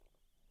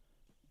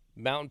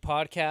Mountain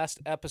Podcast,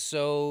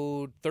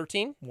 episode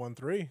 13?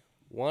 1-3.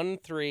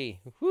 1-3.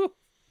 Whew.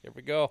 Here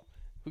we go.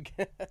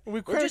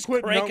 We're just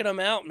cranking them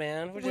out,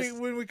 man.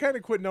 When we kind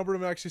of quit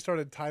numbering them, actually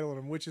started titling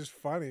them, which is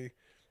funny.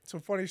 It's a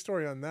funny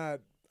story on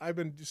that. I've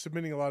been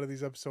submitting a lot of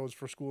these episodes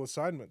for school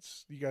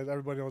assignments. You guys,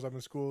 everybody knows I'm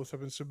in school, so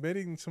I've been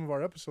submitting some of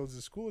our episodes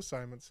as school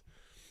assignments.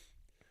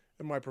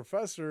 And my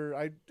professor,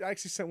 I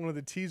actually sent one of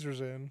the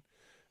teasers in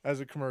as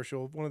a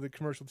commercial, one of the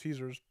commercial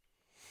teasers.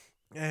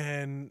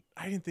 And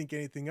I didn't think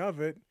anything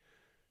of it.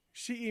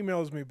 She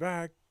emails me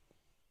back,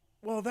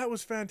 well, that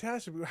was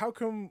fantastic. How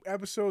come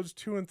episodes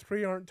 2 and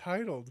 3 aren't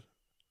titled? ...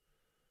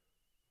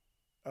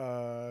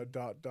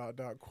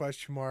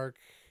 question mark.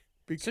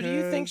 Because so do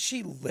you think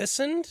she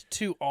listened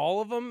to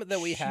all of them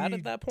that we had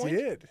at that point? She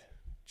did.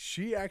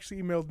 She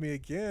actually emailed me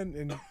again,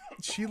 and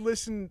she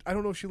listened. I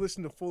don't know if she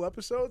listened to full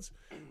episodes,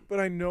 but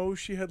I know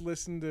she had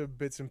listened to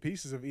bits and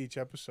pieces of each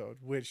episode,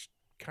 which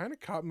kind of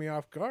caught me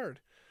off guard.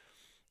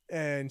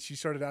 And she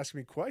started asking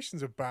me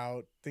questions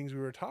about things we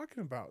were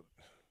talking about.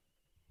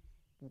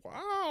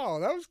 Wow,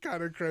 that was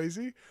kind of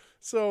crazy.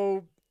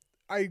 So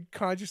I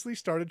consciously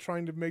started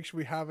trying to make sure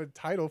we have a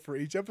title for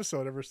each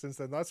episode ever since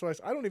then. That's why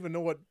I don't even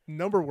know what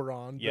number we're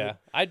on. Yeah,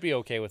 I'd be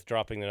okay with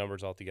dropping the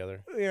numbers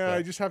altogether. Yeah, but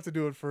I just have to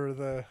do it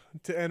to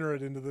enter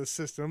it into the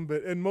system.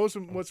 And most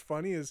of what's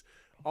funny is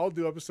I'll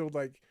do episode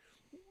like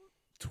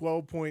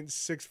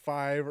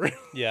 12.65 or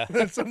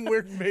some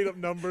weird made up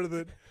number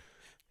that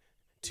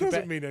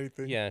doesn't mean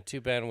anything. Yeah, too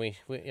bad we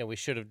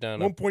should have done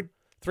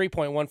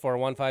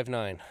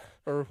 3.14159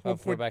 or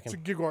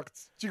 1.6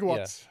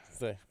 gigawatts.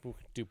 Yeah, we'll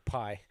do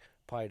pi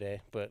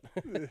day, but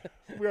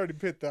we already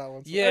hit that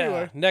one. So yeah,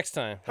 anyway, next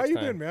time. How you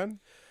been, man?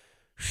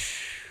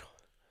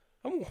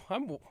 I'm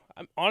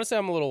honestly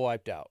I'm a little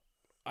wiped out.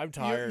 I'm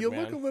tired. You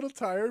man. look a little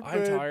tired.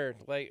 I'm tired.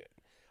 Like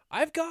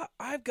I've got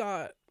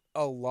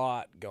a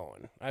lot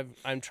going.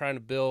 I'm trying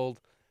to build.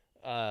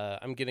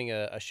 I'm getting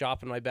a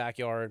shop in my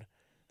backyard.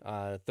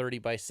 30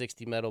 by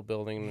 60 metal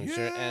building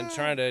and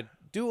trying to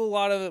do a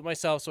lot of it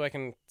myself so I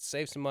can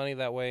save some money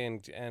that way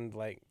and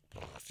like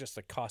just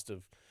the cost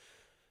of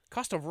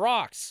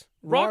rocks.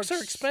 Rocks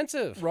are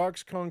expensive.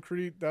 Rocks,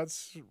 concrete,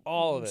 that's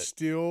all of it.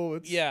 Steel,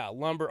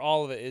 lumber,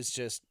 all of it is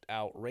just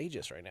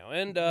outrageous right now.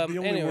 And the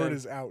only word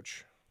is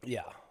ouch.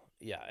 Yeah.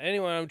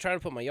 Anyway, I'm trying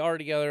to put my yard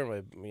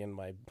together,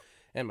 my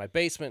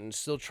basement, and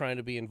still trying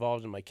to be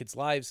involved in my kids'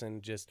 lives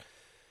and just.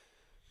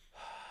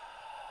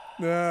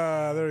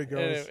 There he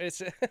goes.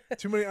 It's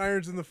too many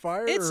irons in the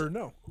fire, or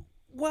no?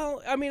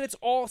 Well, I mean, it's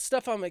all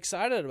stuff I'm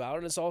excited about,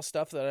 and it's all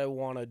stuff that I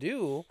want to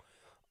do.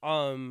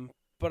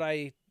 But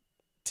I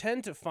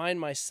tend to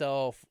find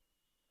myself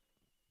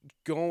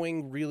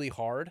going really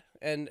hard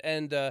and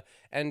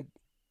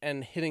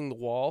hitting the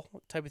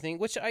wall type of thing,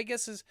 which I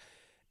guess is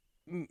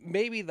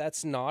maybe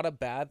that's not a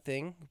bad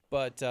thing.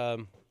 But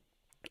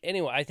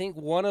anyway, I think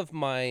one of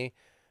my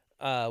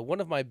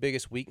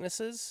biggest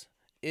weaknesses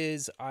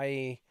is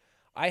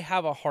I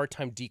have a hard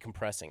time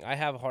decompressing. I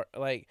have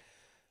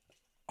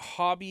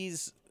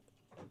hobbies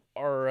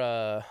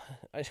are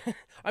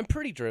I'm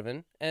pretty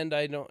driven, and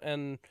I don't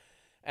and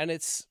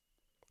it's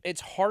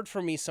hard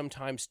for me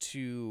sometimes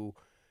to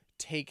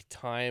take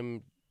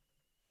time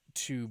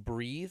to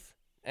breathe,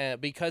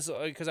 because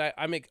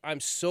I'm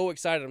so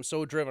excited, I'm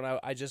so driven.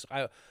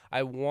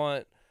 I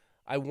want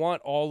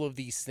all of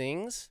these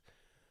things.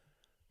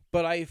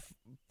 But I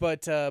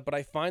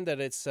find that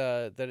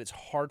it's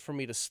hard for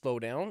me to slow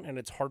down, and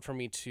it's hard for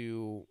me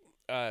to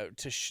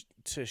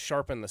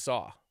sharpen the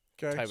saw.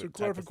 Okay, so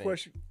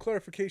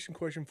clarification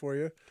question for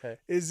you. Okay.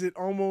 Is it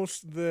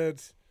almost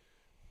that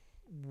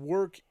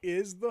work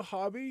is the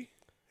hobby?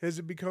 Has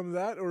it become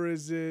that, or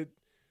is it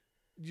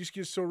you just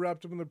get so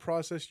wrapped up in the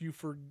process you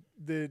forget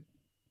that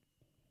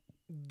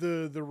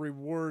the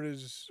reward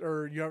is,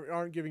 or you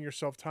aren't giving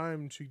yourself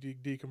time to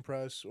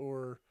decompress?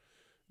 Or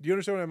do you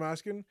understand what I'm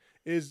asking?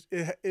 Has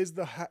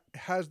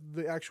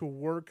the actual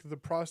work, the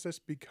process,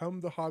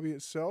 become the hobby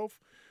itself,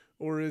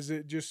 or is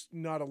it just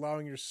not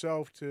allowing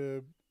yourself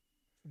to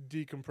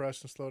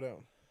decompress and slow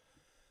down?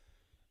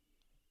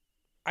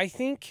 I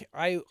think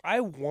I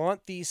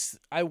want these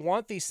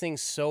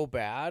things so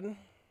bad,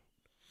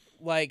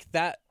 like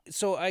that.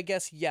 So I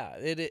guess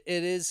it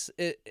is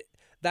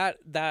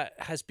that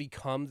has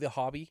become the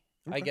hobby.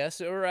 Okay. I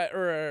guess,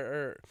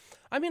 or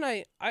I mean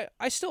I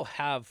still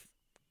have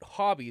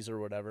hobbies or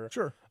whatever.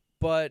 Sure.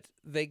 But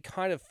they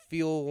kind of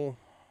feel,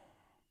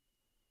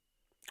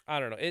 I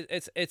don't know.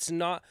 It's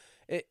not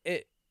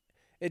it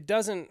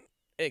doesn't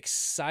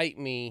excite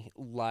me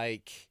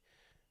like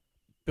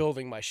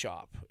building my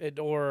shop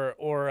or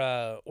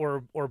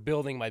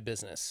building my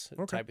business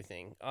type of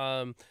thing.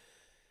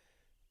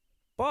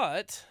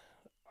 But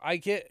I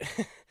get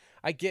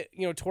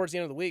towards the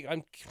end of the week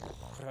I'm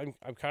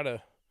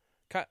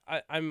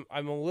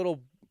a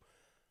little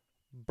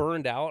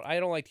burned out. I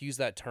don't like to use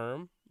that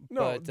term.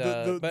 No,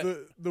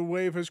 but the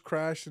wave has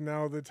crashed and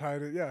now the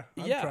tide.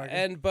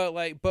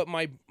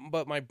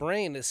 But my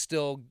brain is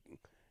still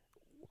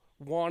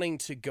wanting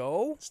to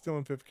go. Still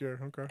in fifth gear,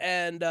 okay.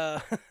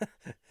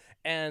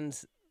 And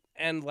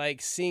and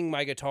like seeing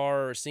my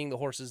guitar or seeing the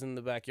horses in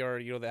the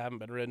backyard, you know, that haven't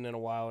been ridden in a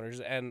while,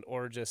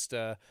 or just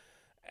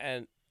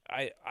and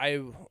I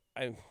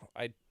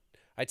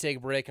take a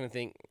break and I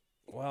think,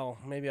 well,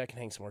 maybe I can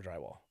hang some more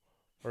drywall.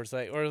 Or it's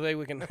like,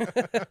 we can.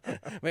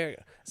 Maybe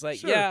it's like,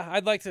 Sure. yeah,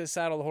 I'd like to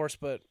saddle the horse,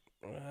 but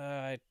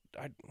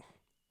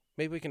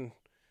maybe we can.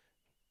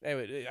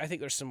 Anyway, I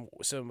think there's some.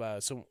 Well,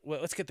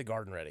 let's get the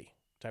garden ready,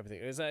 type of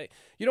thing. Is that,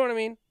 you know what I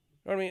mean?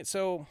 You know what I mean?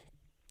 So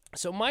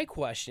my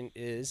question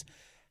is,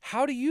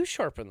 how do you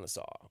sharpen the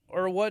saw,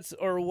 or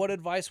what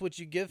advice would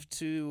you give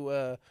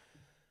to?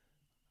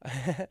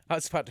 I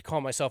was about to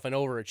call myself an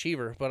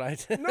overachiever,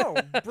 but No,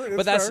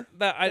 but that's fair.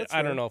 that. That's I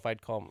fair. don't know if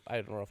I'd call. I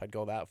don't know if I'd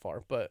go that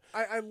far, but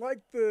I like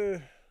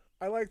the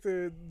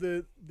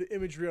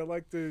imagery. I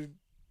like the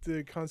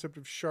concept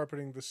of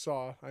sharpening the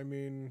saw. I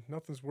mean,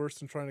 nothing's worse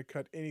than trying to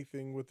cut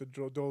anything with a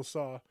dull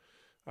saw.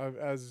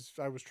 As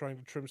I was trying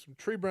to trim some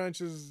tree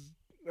branches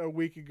a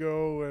week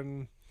ago,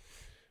 and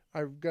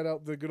I got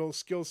out the good old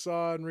skill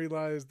saw and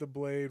realized the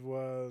blade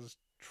was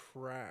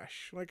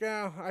trash. Like,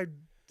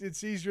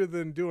 it's easier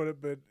than doing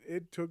it, but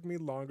it took me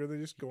longer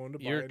than just going to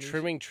buy you're a new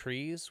trimming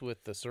trees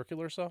with the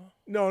circular saw.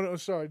 No,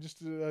 sorry.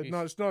 Just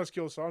it's not a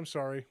skill saw. I'm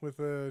sorry. With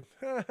a,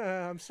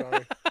 I'm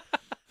sorry.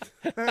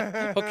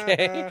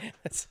 Okay.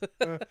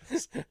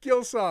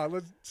 Skill saw.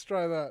 Let's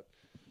try that.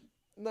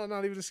 No,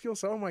 not even a skill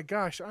saw. Oh my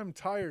gosh, I'm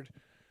tired.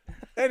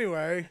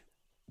 Anyway,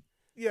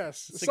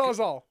 yes, It's a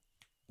sawzall.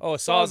 Oh, a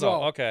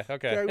sawzall. Sawzall.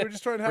 Okay. Yeah, we're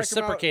just trying to hack 'em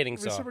out. Reciprocating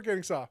saw.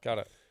 Reciprocating saw. Got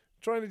it.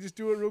 Trying to just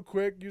do it real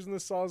quick using the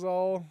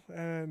sawzall,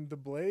 and the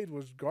blade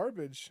was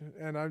garbage,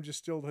 and I'm just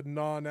still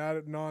gnawing at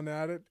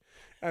it,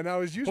 and I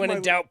was using When my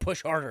in doubt,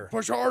 push harder.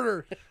 push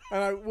harder.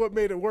 And what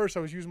made it worse,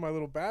 I was using my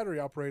little battery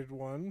operated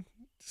one.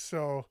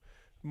 So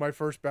my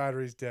first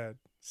battery's dead.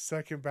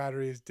 Second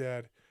battery is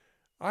dead.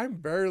 I'm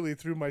barely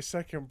through my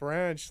second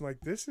branch. Like,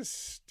 this is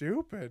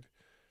stupid.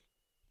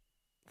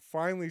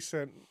 Finally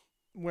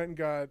went and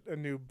got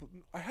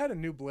I had a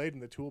new blade in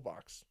the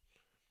toolbox.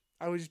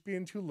 I was just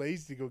being too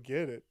lazy to go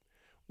get it.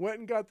 Went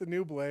and got the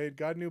new blade,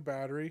 got a new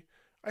battery.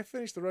 I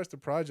finished the rest of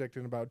the project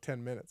in about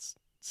 10 minutes.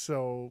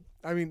 So,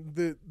 I mean,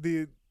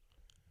 the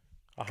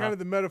kind of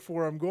the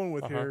metaphor I'm going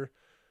with here,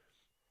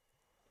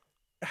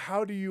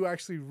 how do you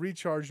actually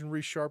recharge and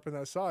resharpen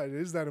that saw? It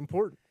is that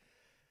important.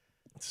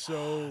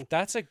 So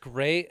That's a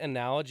great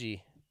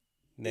analogy,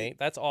 Nate.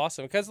 That's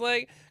awesome. Cause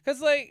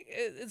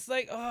it's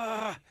like,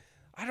 I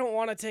don't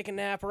want to take a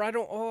nap, or I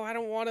don't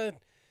want to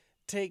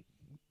take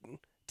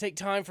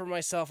time for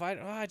myself.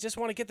 I just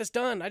want to get this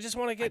done. I just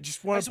want to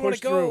push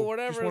go, through.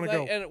 whatever. Just wanna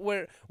Like, go.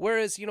 and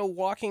whereas, you know,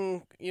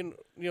 walking, you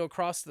know,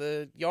 across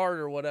the yard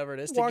or whatever it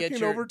is, walking to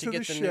get over to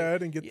the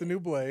shed and get the new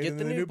blade, get and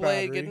the then new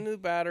blade, battery. get a new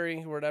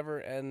battery, or whatever,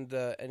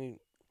 and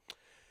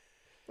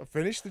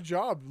Finish the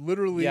job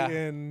literally Yeah.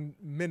 in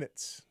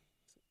minutes.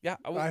 yeah,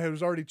 I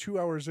was already 2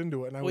 hours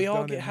into it, and I was we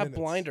all done in have minutes.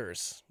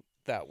 blinders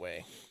that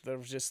way. That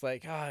was just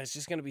like, it's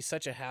just gonna be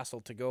such a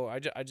hassle to go. I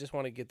just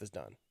want to get this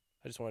done.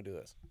 I just want to do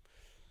this.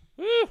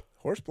 Woo!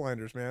 Horse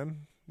blinders,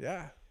 man.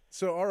 Yeah.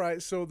 So all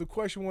right. So the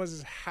question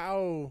is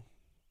how?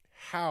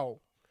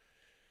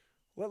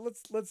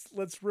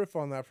 Let's riff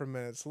on that for a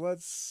minute. So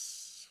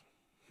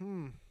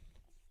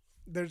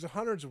there's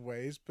hundreds of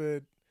ways,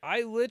 but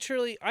I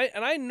literally,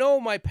 I know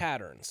my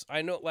patterns.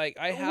 I know, like,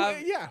 I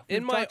have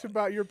we've talked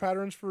about your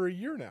patterns for a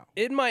year now.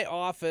 in my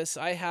office.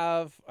 I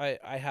have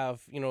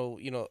you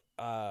know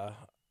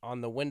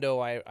on the window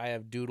I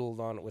have doodled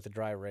on it with a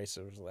dry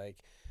eraser.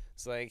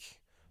 It's like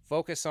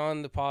focus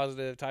on the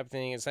positive type of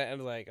thing. It's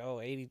like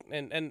 80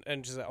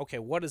 and just like, okay,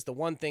 what is the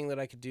one thing that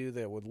I could do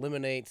that would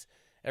eliminate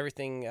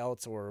everything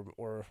else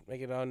or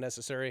make it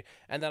unnecessary?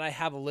 And then I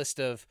have a list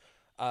of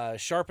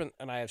sharpen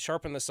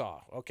the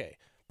saw. Okay,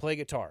 play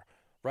guitar,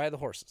 ride the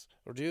horses,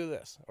 or do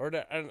this, or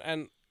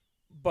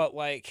but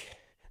like,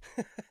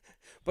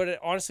 but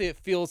honestly, it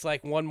feels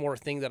like one more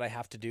thing that I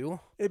have to do.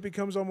 It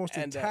becomes almost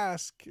a And,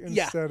 task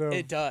Yeah,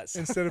 it does.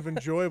 instead of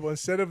enjoyable.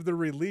 Instead of the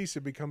release,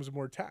 it becomes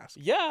more task.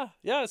 Yeah.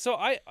 So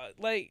I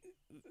like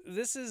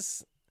this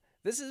is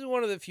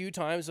one of the few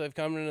times I've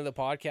come into the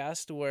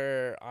podcast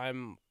where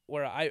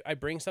I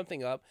bring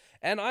something up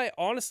and I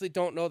honestly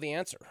don't know the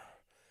answer.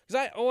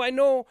 Because I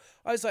know,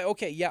 I was like,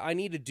 okay, yeah, I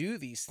need to do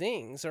these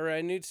things, or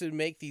I need to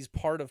make these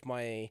part of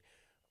my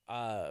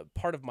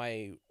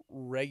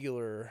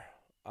regular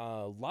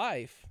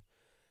life,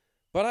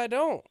 but I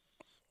don't.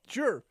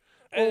 Sure.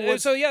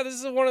 And so yeah, this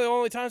is one of the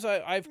only times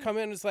I've come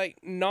in. It's like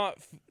not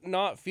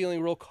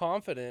feeling real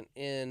confident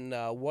in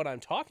what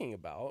I'm talking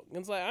about.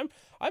 It's like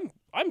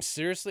I'm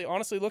seriously,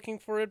 honestly looking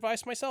for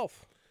advice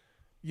myself.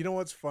 You know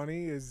what's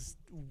funny is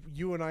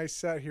you and I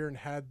sat here and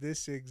had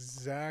this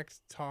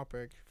exact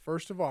topic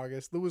 1st of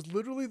August. That was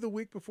literally the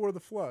week before the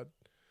flood.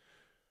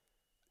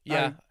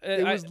 Yeah,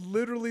 it was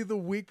literally the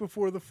week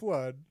before the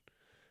flood,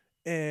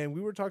 and we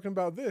were talking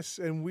about this,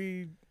 and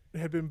we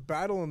had been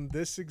battling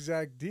this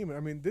exact demon. I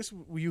mean,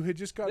 you had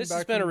just gotten this back.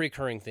 This has been a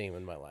recurring theme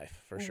in my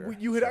life for sure.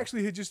 You had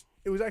actually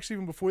it was actually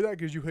even before that,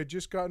 because you had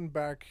just gotten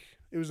back.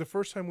 It was the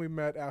first time we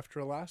met after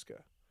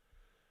Alaska.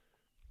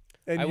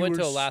 And I went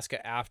to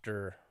Alaska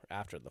after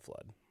after the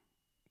flood.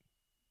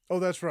 Oh,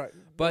 that's right.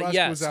 But Alaska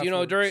yes,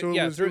 was during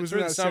afterwards. So it was through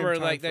in the that same summer,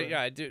 time like that.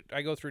 frame. Yeah,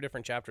 I go through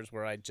different chapters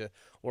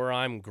where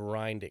I'm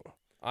grinding,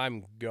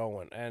 I'm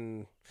going,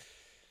 and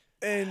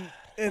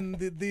And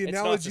the it's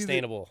not analogy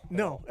sustainable. that,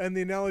 no, and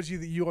the analogy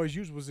that you always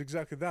used was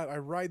exactly that. I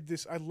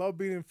love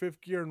being in fifth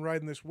gear and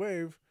riding this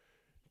wave,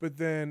 but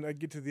then I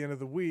get to the end of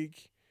the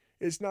week,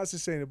 it's not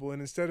sustainable.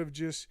 And instead of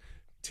just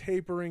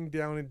tapering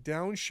down and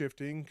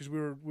downshifting, because we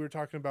were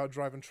talking about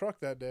driving truck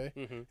that day,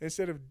 Mm-hmm.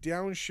 instead of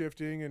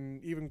downshifting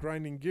and even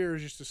grinding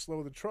gears just to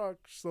slow the truck,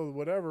 slow the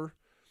whatever,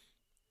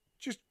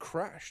 just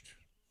crashed.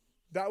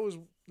 That was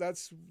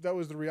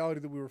the reality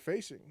that we were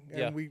facing, and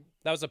Yeah.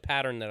 That was a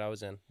pattern that I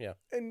was in. Yeah.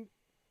 and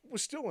we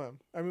still am.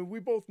 I mean, we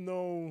both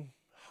know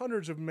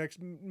hundreds of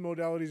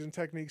modalities and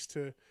techniques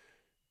to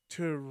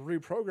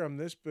reprogram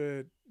this,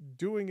 but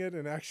doing it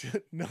and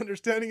actually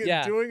understanding it Yeah.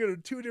 and doing it are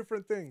two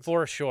different things.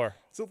 For sure.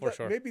 So for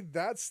sure. maybe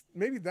that's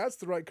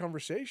the right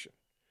conversation.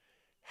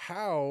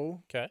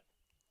 How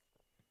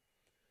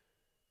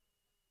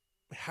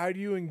do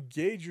you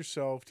engage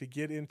yourself to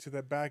get into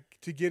that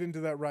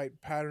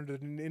right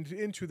pattern,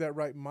 into that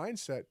right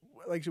mindset?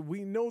 Like,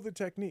 we know the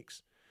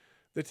techniques.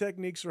 The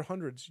techniques are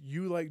hundreds.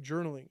 You like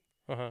journaling.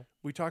 Uh-huh.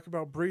 We talk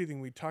about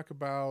breathing. We talk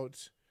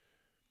about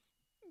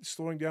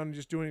slowing down and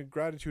just doing a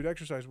gratitude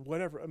exercise,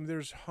 whatever. I mean,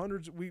 there's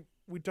hundreds. We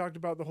talked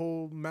about the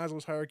whole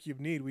Maslow's hierarchy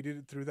of need. We did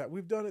it through that.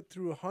 We've done it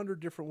through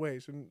 100 different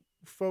ways. And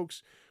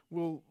folks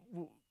will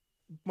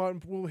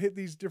hit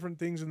these different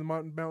things in the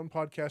Mountain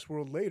Podcast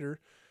world later.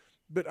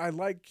 But I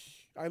like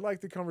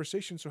the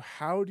conversation. So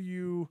how do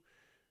you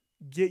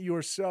get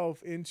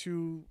yourself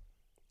into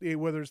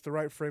whether it's the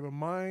right frame of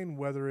mind,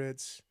 whether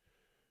it's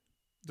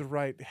the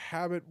right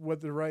habit, whether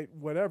the right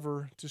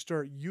whatever, to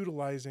start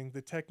utilizing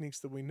the techniques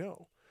that we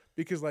know?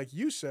 Because like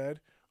you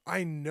said,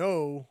 I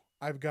know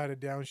I've got to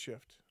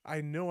downshift. I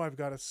know I've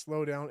got to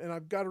slow down, and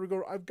I've got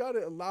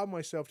to allow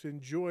myself to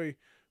enjoy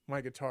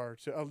my guitar,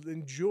 to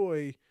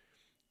enjoy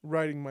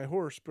riding my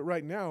horse. But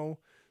right now,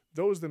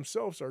 those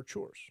themselves are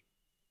chores.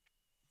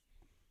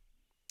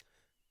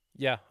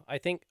 Yeah, I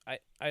think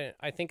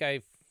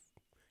I've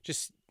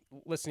just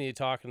listened to you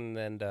talk and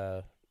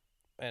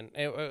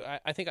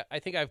I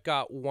think I've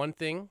got one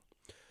thing.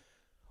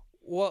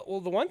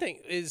 Well, the one thing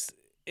is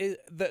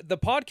the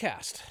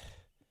podcast.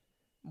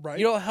 Right.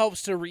 You know, it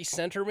helps to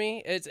recenter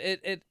me.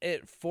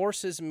 It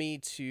forces me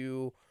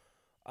to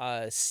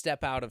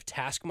step out of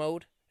task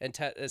mode and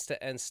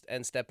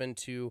step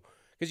into,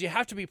 because you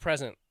have to be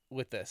present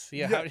with this.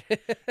 Yeah.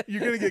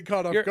 You're gonna get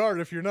caught off guard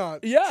if you're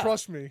not. Yeah.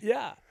 Trust me.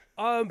 Yeah.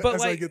 But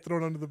As like, I get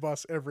thrown under the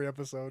bus every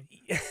episode.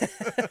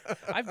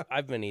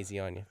 I've been easy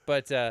on you,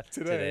 but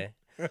Today.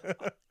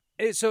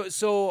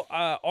 So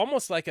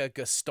almost like a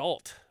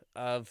gestalt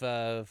of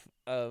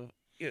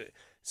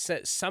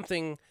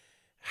something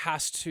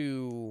has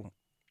to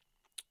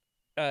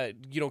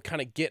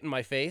kind of get in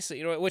my face,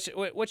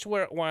 which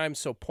why I'm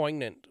so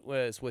poignant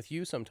was with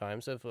you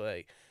sometimes, of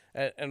like,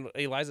 and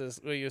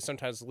Eliza's, you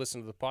sometimes listen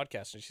to the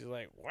podcast and she's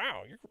like,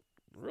 wow, you're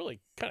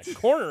really kind of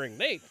cornering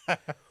Nate.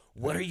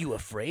 What are you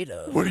afraid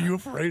of? What are you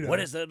afraid of? What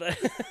is it? That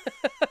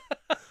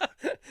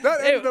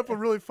ended up a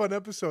really fun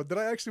episode that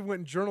I actually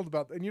went and journaled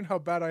about. And you know how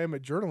bad I am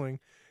at journaling.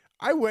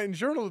 I went and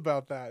journaled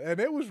about that, and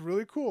it was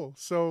really cool.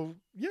 So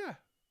yeah,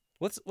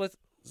 let's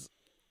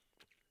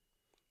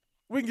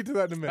we can get to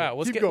that in a minute.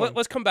 let's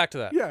let's come back to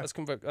that. Yeah. Let's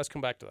come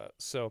back to that.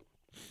 So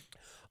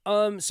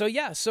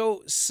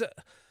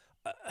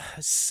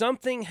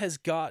something has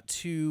got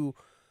to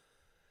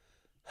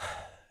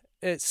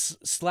it's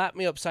slap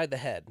me upside the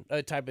head,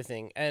 type of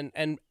thing, and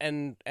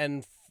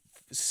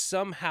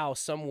somehow,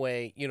 some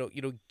way,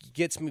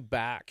 gets me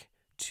back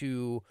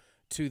to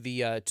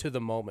the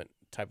moment,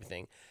 type of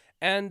thing,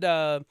 and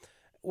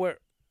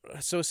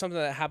something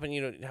that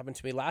happened, happened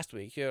to me last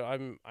week.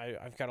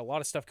 I've got a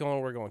lot of stuff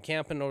going. We're going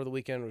camping over the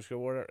weekend,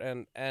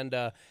 and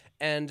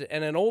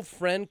an old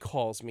friend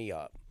calls me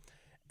up,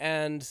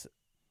 and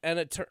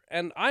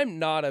I'm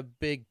not a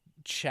big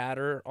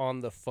chatter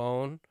on the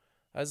phone.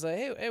 I was like,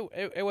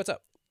 hey, what's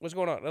up? What's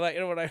going on? Like,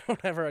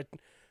 whenever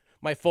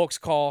my folks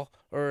call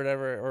or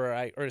whatever,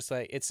 or it's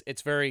like,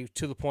 it's very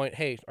to the point.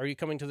 Hey, are you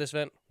coming to this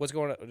event? What's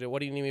going on?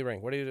 What do you need me to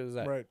bring? What do you do? Is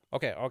that Right.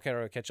 Okay. I'll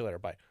catch you later.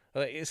 Bye.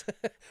 Like,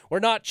 we're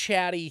not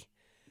chatty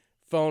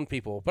phone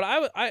people, but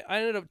I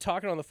ended up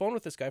talking on the phone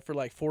with this guy for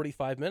like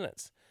 45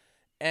 minutes,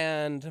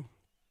 and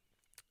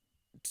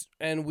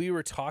we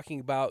were talking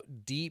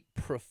about deep,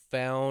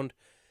 profound,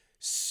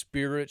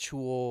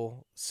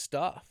 spiritual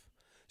stuff.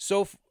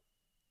 So,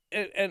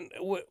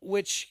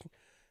 which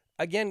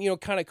again,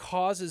 kind of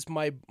causes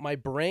my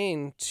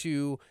brain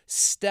to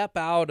step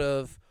out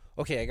of,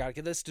 okay, I got to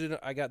get this to do,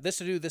 I got this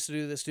to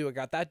do, I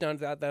got that done,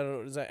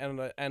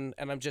 and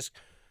I'm just,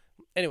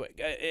 anyway,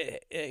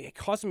 it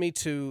caused me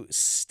to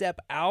step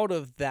out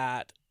of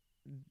that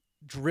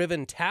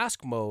driven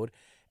task mode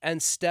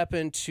and step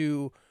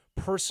into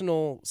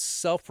personal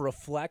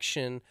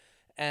self-reflection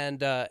and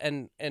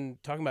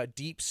talking about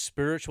deep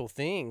spiritual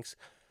things.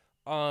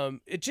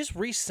 It just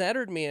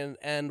recentered me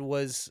and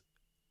was,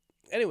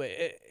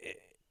 anyway,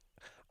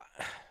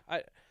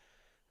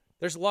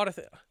 there's a lot of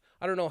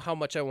I don't know how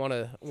much I want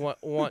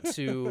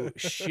to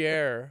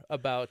share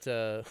about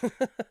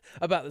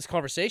about this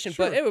conversation,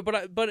 Sure.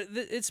 but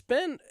it's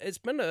been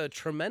a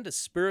tremendous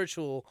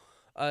spiritual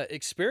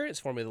experience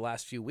for me the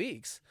last few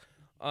weeks.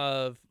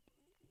 Of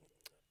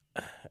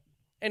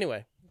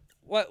Anyway,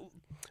 what?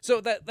 So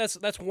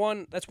that's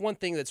one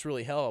thing that's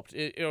really helped.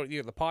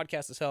 The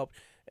podcast has helped,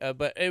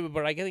 but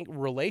I think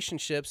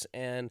relationships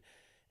and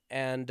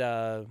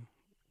yeah,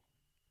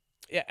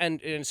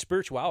 and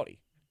spirituality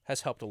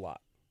has helped a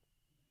lot.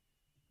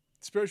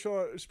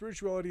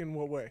 Spirituality in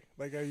what way?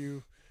 Like,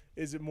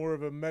 is it more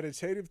of a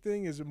meditative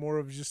thing? Is it more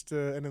of just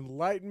an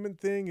enlightenment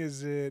thing?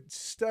 Is it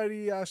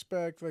study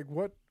aspect? Like,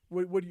 what do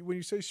you, when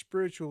you say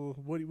spiritual,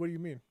 what do you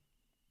mean?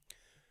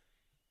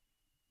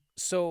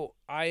 So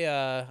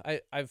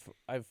I've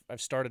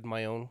started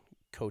my own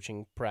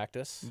coaching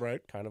practice,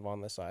 Right. kind of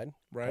on the side,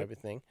 Right.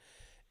 everything,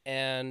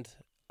 and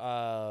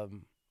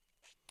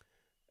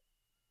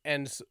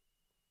and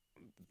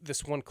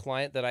this one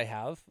client that I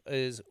have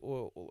is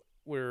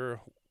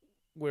where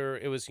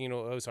it was, it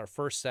was our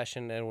first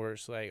session, and we're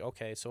just like,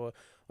 okay, so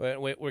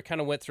we kind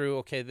of went through,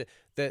 okay,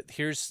 that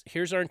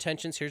here's our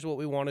intentions, here's what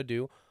we want to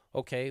do,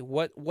 okay,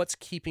 what's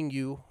keeping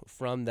you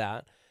from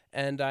that,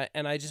 and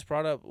I just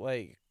brought up,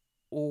 like,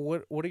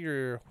 well, what are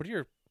your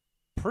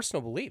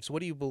personal beliefs? What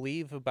do you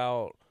believe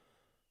about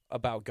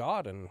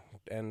God,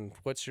 and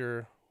what's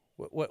your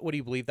what do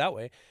you believe that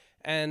way?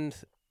 And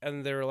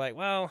they were like,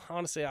 well,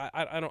 honestly,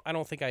 I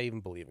don't think I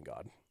even believe in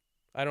God.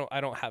 I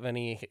don't have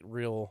any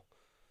real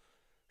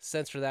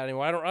sense for that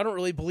anymore. I don't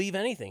really believe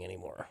anything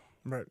anymore.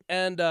 Right.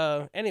 And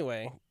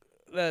anyway,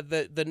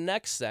 the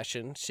next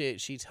session,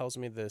 she tells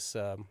me this,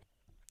 and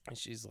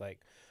she's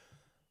like,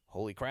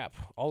 holy crap,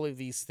 all of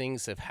these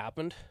things have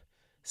happened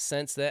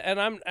since that, and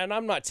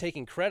I'm not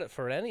taking credit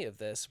for any of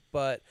this,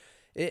 but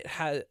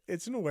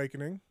it's an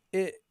awakening.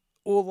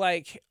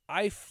 Like,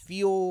 I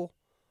feel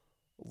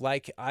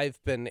like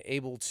I've been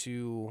able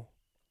to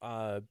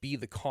be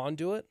the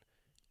conduit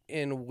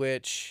in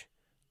which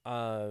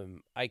I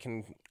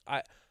can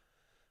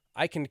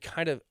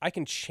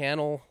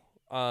channel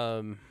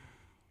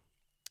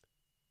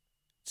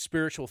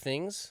spiritual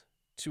things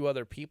to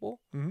other people,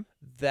 Mm-hmm.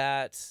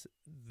 that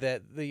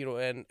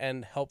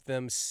and help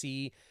them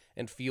see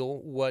and feel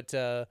what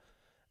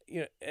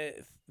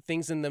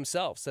things in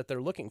themselves that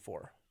they're looking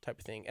for, type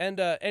of thing. And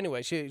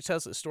anyway, she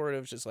tells the story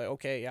of just like,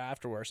 okay, yeah,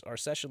 after our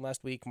session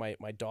last week,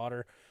 my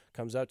daughter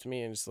comes up to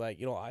me and it's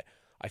like,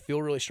 I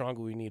feel really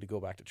strongly we need to go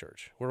back to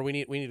church. Where we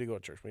need to go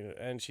to church.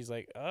 And she's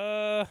like,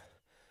 I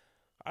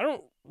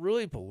don't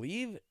really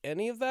believe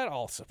any of that.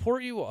 I'll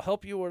support you, I'll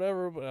help you,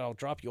 whatever, but I'll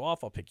drop you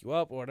off, I'll pick you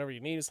up, or whatever you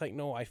need. It's like,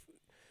 no, I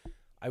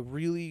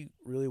really,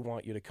 really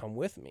want you to come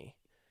with me.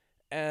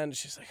 And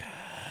she's like,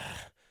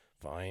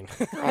 fine.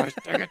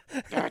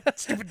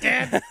 Stupid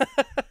dad.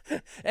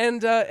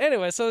 And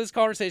anyway, so this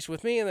conversation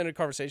with me, and then a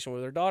conversation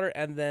with her daughter,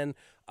 and then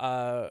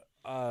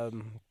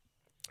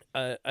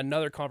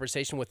another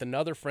conversation with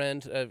another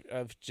friend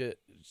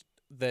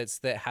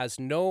that has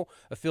no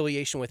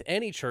affiliation with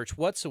any church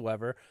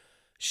whatsoever,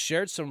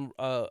 shared some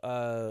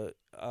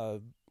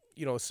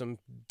some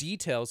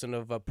details and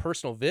of a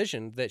personal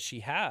vision that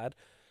she had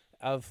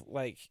of,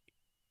 like,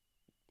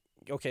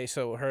 okay,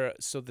 so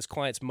this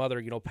client's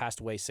mother, passed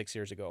away 6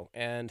 years ago,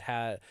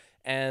 anyway,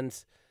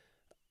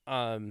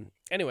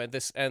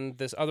 this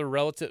other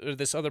relative, or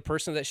this other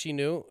person that she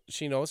knows,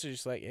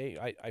 she's like, hey,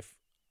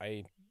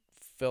 I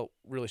felt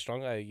really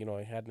strong. I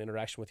had an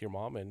interaction with your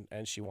mom,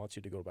 and she wants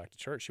you to go back to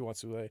church. She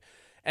wants to,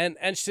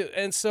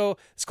 and so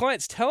this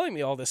client's telling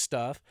me all this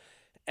stuff,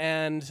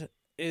 and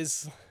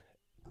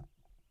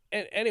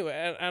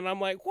anyway, and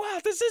I'm like, wow,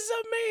 this is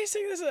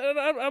amazing. And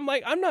I'm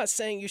like, I'm not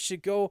saying you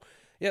should go.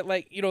 Yeah,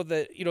 like,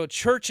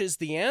 church is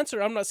the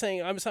answer. I'm not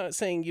saying,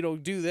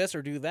 do this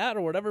or do that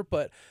or whatever,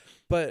 but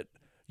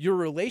your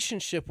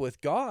relationship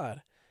with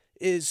God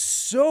is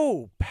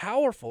so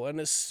powerful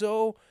and is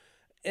so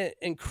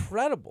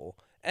incredible.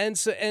 And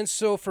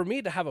so for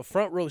me to have a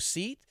front row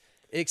seat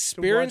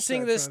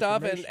experiencing this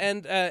stuff,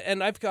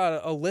 and I've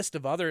got a list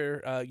of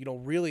other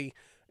really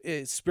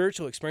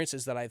spiritual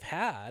experiences that I've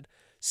had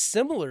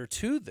similar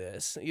to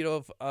this,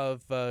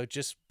 of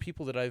just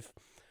people that I've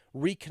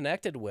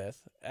reconnected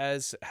with,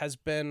 has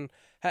been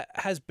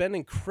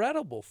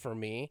incredible for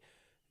me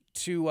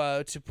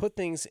to put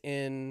things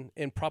in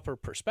proper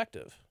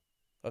perspective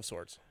of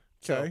sorts.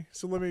 Okay,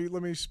 so let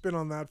me spin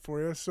on that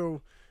for you.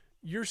 So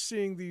you're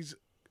seeing these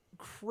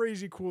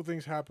crazy cool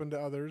things happen to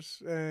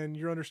others, and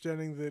you're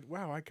understanding that,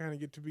 wow, I kind of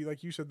get to be,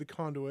 like you said, the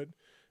conduit,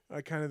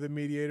 kind of the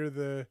mediator,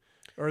 the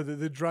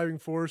driving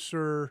force,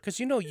 or because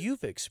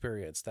you've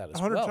experienced that as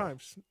 100 well.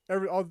 times.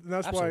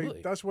 That's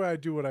Absolutely. why I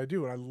do what I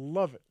do, and I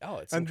love it. Oh,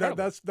 it's and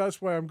incredible.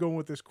 that's why I'm going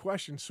with this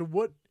question. So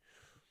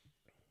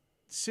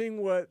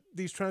seeing what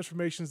these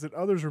transformations that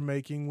others are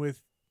making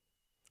with,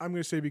 I'm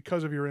going to say,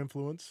 because of your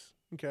influence.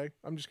 Okay,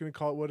 I'm just going to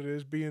call it what it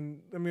is.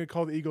 I'm going to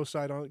call the ego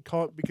side on it.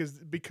 Call it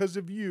because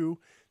of you,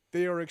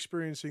 they are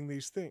experiencing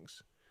these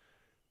things.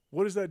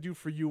 what does that do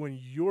for you in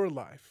your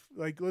life?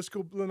 Like, let's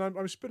go.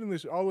 I'm spinning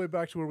this all the way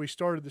back to where we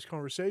started this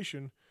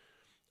conversation.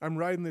 I'm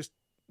riding this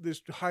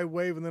high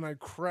wave, and then I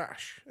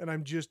crash, and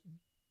I'm just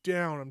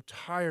down. I'm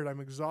tired.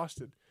 I'm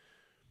exhausted.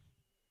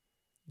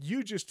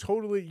 You just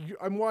totally.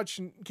 I'm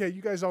watching. Okay,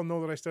 you guys all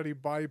know that I study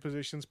body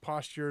positions,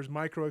 postures,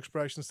 micro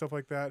expressions, stuff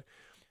like that.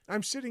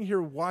 I'm sitting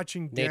here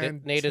watching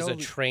Dan. Nate is a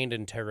trained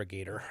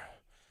interrogator.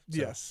 So,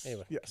 yes.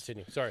 Anyway, yes.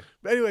 Continue. Sorry.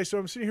 But anyway, so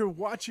I'm sitting here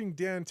watching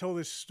Dan tell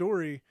this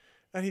story,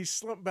 and he's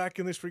slumped back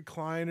in this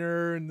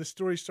recliner, and the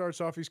story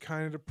starts off, he's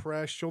kind of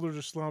depressed, shoulders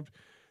are slumped.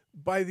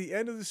 By the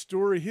end of the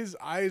story, his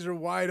eyes are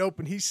wide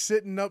open. He's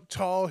sitting up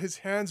tall. His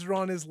hands are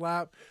on his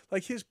lap.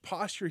 Like, his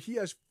posture, he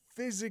has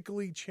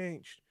physically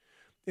changed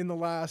in the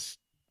last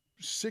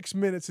 6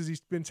 minutes as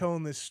he's been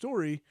telling this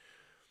story.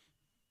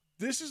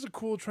 This is a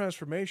cool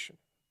transformation.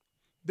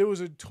 There was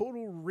a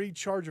total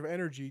recharge of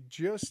energy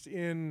just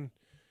in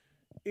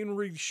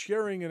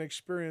sharing an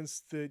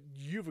experience that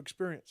you've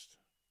experienced.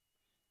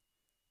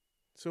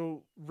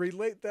 So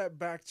relate that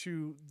back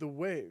to the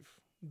wave,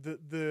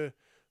 the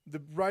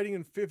riding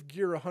in fifth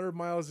gear 100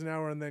 miles an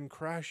hour and then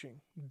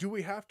crashing. Do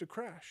we have to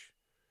crash?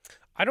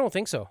 I don't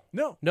think so.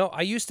 No.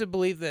 I used to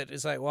believe that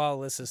it's like, well,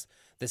 this is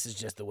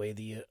just the way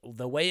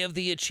of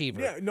the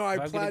achiever. Yeah, no, I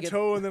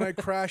plateau and then I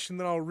crash and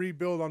then I'll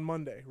rebuild on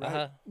Monday, right?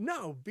 Uh-huh.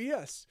 No,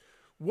 BS.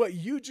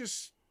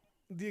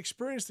 The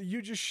experience that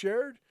you just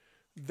shared,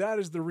 that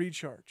is the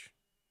recharge.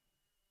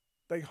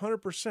 Like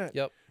 100%.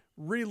 Yep.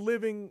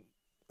 Reliving,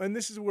 and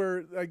this is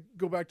where I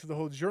go back to the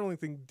whole journaling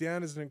thing.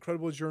 Dan is an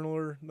incredible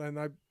journaler,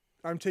 and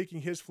I'm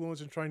taking his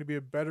fluence and trying to be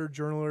a better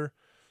journaler.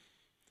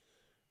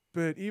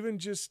 But even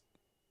just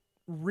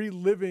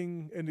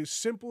reliving a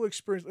simple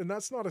experience, and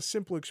that's not a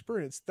simple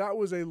experience. That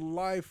was a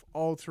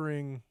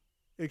life-altering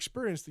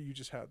experience that you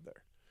just had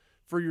there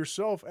for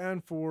yourself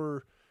and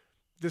for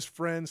this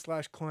friend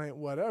 / client,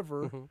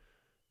 whatever. Mm-hmm.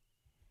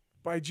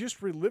 By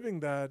just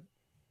reliving that,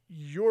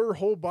 your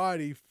whole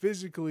body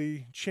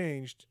physically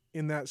changed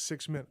in that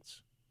 6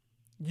 minutes.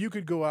 You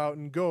could go out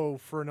and go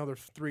for another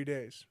 3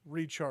 days,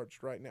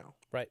 recharged right now.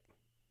 Right.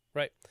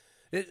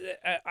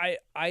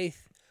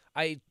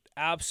 I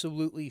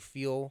absolutely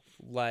feel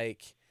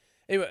like,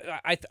 anyway,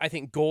 I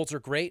think goals are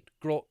great.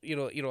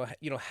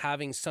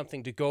 Having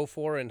something to go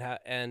for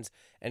and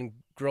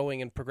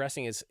growing and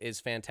progressing is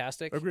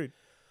fantastic. Agreed.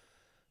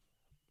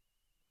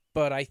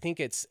 But I think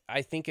it's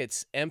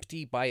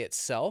empty by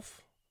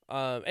itself.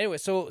 Anyway,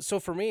 so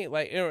for me,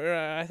 like,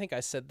 I think I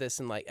said this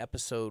in like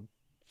episode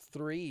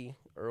 3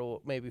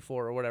 or maybe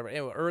 4 or whatever.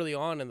 Anyway, early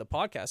on in the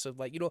podcast, of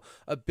like,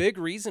 a big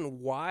reason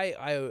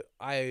why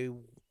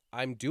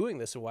I'm doing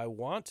this and why I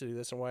want to do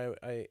this and why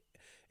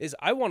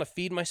I want to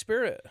feed my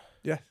spirit.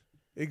 Yeah,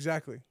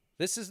 exactly.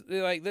 This is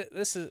like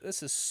this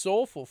is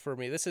soulful for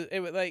me. This is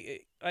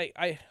like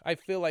I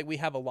feel like we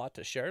have a lot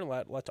to share and a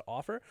lot to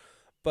offer.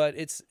 But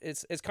it's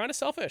kind of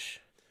selfish.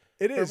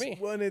 It is. Me.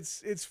 Well, and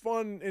it's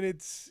fun,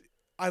 and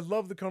I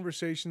love the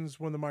conversations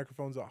when the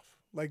microphone's off.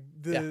 Like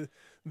the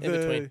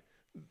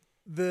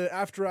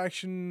after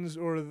actions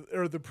or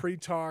the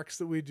pre-talks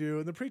that we do.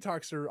 And the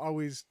pre-talks are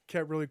always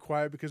kept really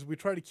quiet because we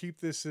try to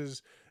keep this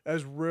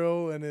as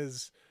real and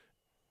as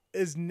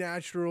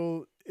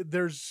natural.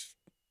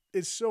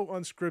 It's so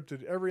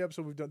unscripted. Every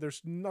episode we've done,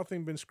 there's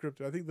nothing been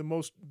scripted. I think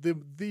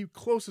the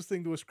closest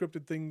thing to a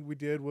scripted thing we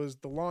did was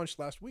the launch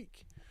last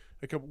week.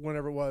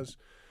 Whenever it was,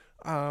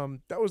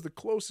 that was the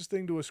closest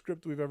thing to a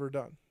script we've ever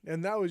done,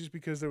 and that was just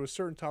because there were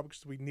certain topics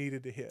that we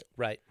needed to hit.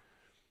 Right.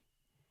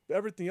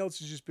 Everything else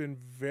has just been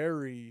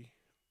very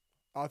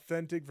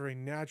authentic, very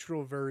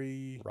natural,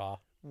 very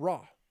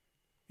raw.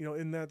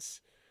 And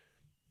that's,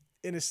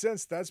 in a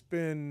sense, that's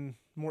been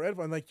more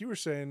edifying. Like you were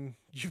saying,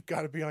 you've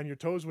got to be on your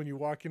toes when you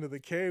walk into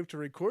the cave to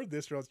record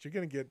this, or else you're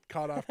going to get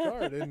caught off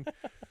guard. And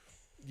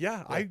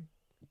yeah,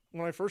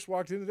 when I first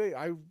walked in today,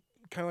 I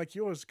kind of like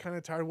you, I was kind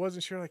of tired. I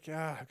wasn't sure, like,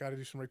 I've got to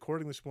do some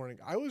recording this morning.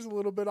 I was a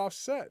little bit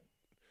offset.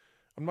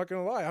 I'm not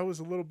going to lie. I was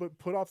a little bit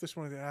put off this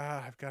morning.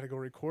 I've got to go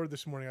record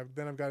this morning.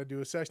 Then I've got to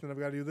do a session. Then I've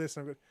got to do this.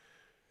 And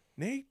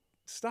Nate,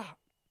 stop.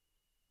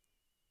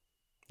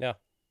 Yeah.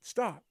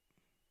 Stop.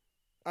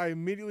 I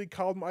immediately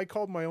called my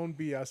own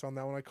BS on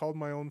that one. I called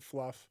my own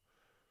fluff.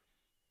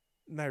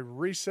 And I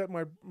reset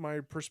my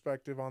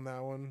perspective on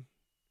that one.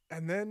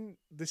 And then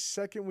the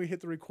second we hit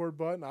the record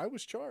button, I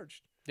was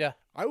charged. Yeah.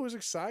 I was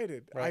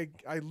excited. Right.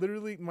 I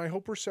literally, my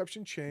whole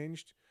perception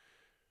changed.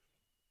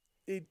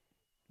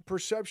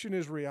 Perception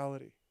is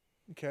reality.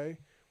 Okay.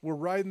 We're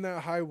riding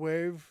that high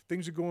wave.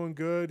 Things are going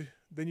good.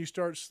 Then you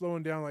start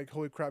slowing down, like,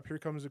 holy crap, here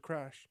comes the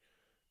crash.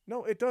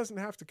 No, it doesn't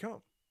have to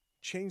come.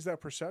 Change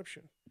that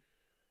perception.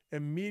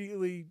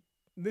 Immediately,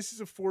 this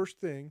is a forced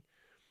thing.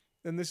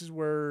 And this is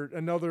where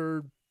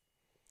another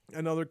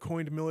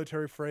coined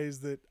military phrase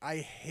that I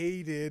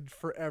hated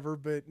forever,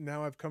 but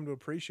now I've come to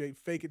appreciate: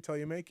 fake it till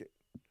you make it.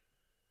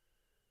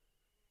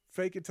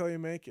 Fake it till you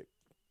make it.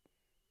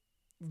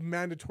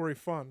 Mandatory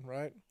fun,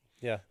 right?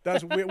 Yeah.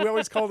 That's we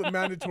always called it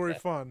mandatory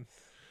fun.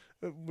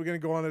 we're going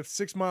to go on a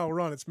 6-mile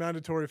run. It's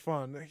mandatory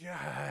fun. Like,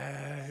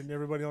 yeah, and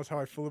everybody knows how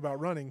I feel about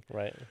running.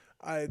 Right.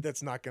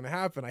 That's not going to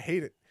happen. I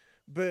hate it.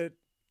 But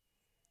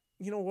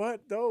you know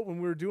what, though?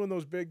 When we were doing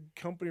those big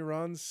company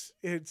runs,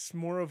 it's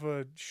more of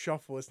a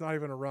shuffle. It's not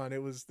even a run.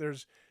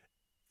 There's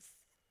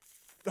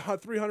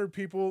 300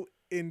 people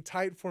in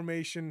tight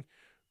formation,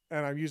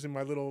 and I'm using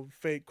my little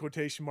fake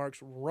quotation marks,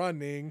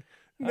 running.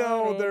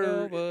 No,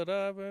 they're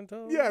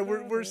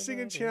we're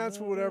singing chants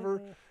or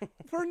whatever.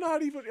 I'm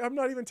not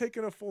even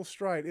taking a full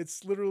stride.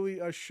 It's literally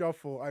a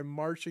shuffle. I'm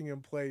marching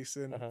in place,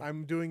 and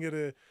I'm doing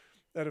it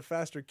at a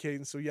faster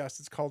cadence. So yes,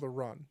 it's called a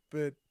run.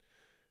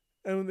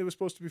 And it was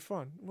supposed to be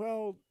fun.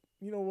 Well,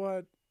 you know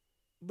what?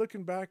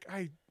 Looking back,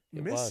 I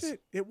miss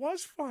it. It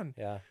was fun.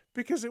 Yeah.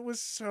 Because it was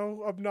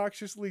so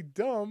obnoxiously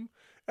dumb,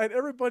 and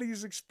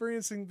everybody's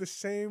experiencing the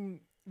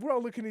same. We're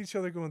all looking at each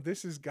other going,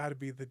 this has got to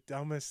be the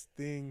dumbest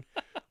thing.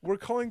 We're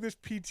calling this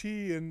PT,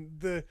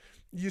 and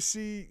you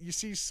see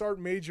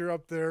Sergeant Major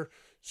up there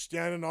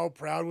standing all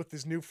proud with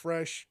his new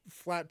fresh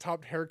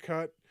flat-topped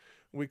haircut.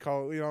 We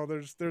call it,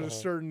 there's a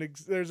certain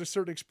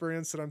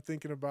experience that I'm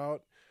thinking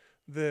about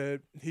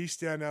that he's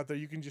standing out there.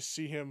 You can just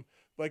see him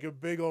like a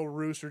big old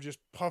rooster just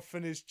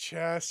puffing his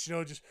chest,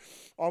 just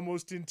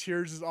almost in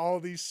tears as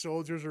all these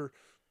soldiers are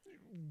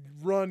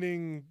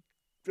running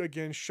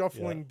again,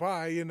 shuffling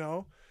by,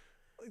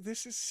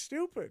 This is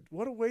stupid.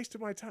 What a waste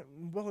of my time.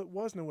 Well, it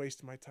wasn't a waste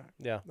of my time.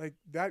 Yeah. Like,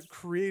 that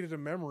created a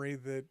memory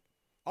that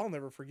I'll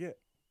never forget.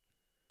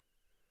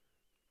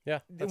 Yeah.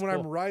 When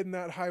I'm riding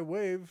that high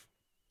wave,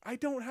 I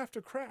don't have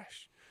to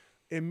crash.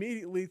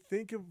 Immediately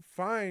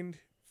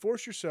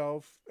force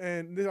yourself,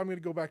 and I'm going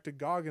to go back to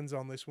Goggins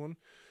on this one.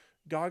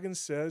 Goggins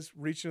says,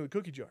 reach into the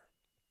cookie jar.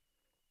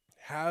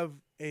 Have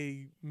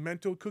a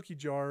mental cookie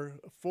jar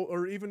full,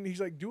 or even he's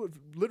like, do it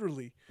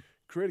literally.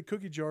 Create a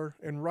cookie jar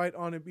and write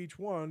on it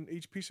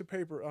each piece of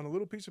paper, on a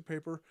little piece of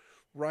paper,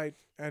 write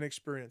an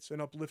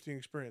uplifting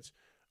experience.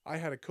 I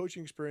had a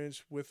coaching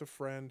experience with a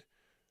friend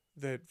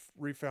that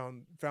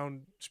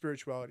found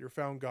spirituality or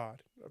found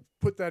God.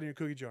 Put that in your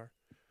cookie jar.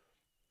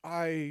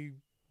 I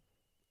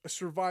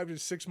survived a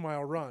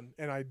 6-mile run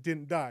and I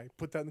didn't die.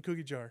 Put that in the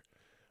cookie jar.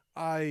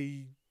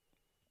 I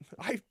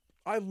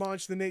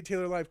launched the Nate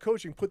Taylor Life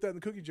Coaching. Put that in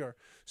the cookie jar.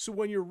 So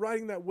when you're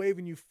riding that wave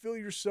and you feel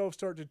yourself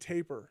start to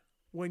taper,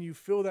 when you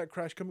feel that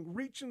crash coming,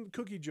 reach in the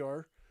cookie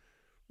jar,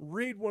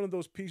 read one of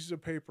those pieces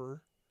of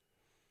paper,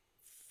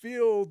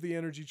 feel the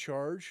energy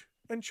charge,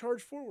 and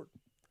charge forward.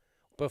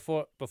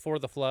 Before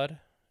the flood,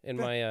 in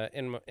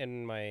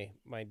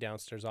my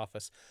downstairs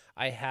office,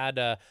 I had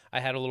a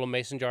little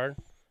mason jar,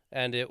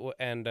 and it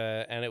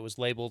was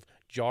labeled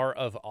Jar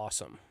of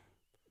Awesome.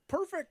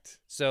 Perfect.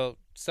 So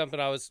something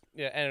I was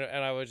and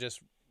I would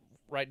just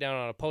write down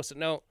on a Post-it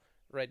note,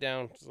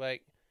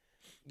 like,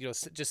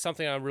 just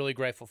something I'm really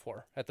grateful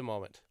for at the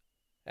moment,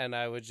 and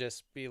I would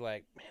just be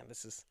like, man,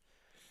 this is,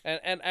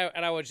 and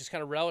I would just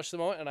kind of relish the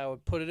moment, and I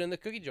would put it in the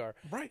cookie jar,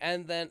 right,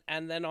 and then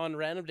on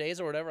random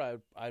days or whatever,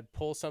 I'd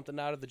pull something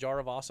out of the Jar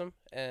of Awesome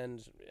and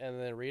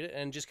then read it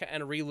and just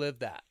kind of relive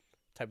that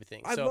type of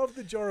thing. I love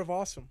the Jar of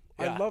Awesome.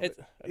 Yeah, I love it.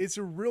 It's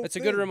a real. It's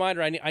thing. a good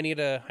reminder. I need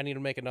to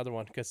make another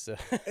one because and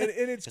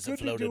it's good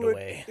to do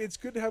it. It's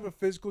good to have a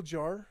physical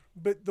jar,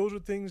 but those are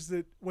things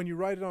that when you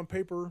write it on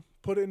paper,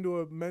 put it into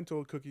a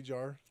mental cookie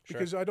jar,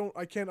 because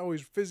I can't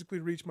always physically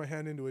reach my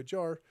hand into a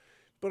jar,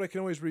 but I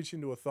can always reach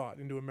into a thought,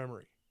 into a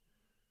memory.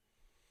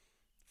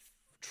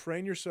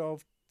 Train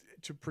yourself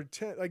to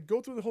pretend, like,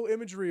 go through the whole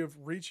imagery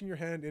of reaching your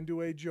hand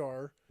into a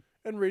jar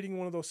and reading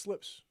one of those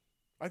slips.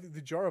 I think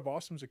the Jar of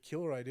Awesome is a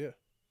killer idea.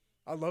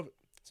 I love it.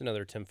 It's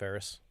another Tim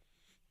Ferriss.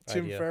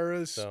 Tim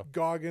Ferriss,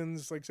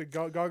 Goggins, like I said,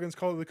 Goggins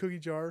called it the cookie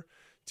jar.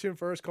 Tim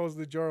Ferriss calls it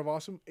the Jar of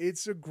Awesome.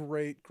 It's a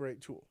great,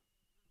 great tool.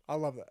 I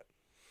love that.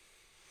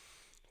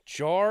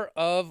 Jar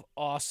of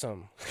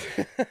Awesome.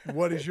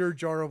 What is your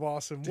Jar of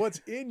Awesome? What's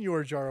in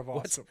your Jar of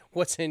Awesome?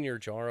 What's in your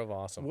Jar of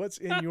Awesome? What's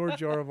in your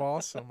Jar of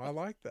Awesome? I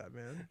like that,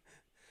 man.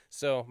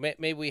 So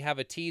maybe we have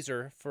a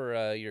teaser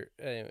for your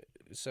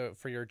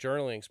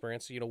journaling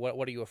experience.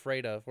 What are you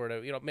afraid of? Or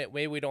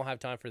maybe we don't have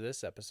time for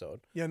this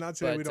episode. Yeah, not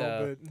saying we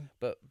don't,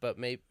 but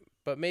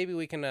maybe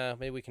we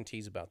can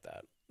tease about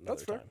that another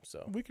That's fair. time.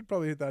 So we could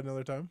probably hit that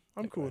another time.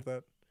 I'm cool with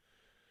that.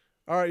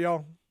 All right,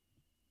 y'all.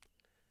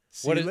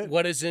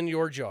 What is in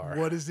your jar?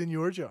 What is in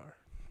your jar?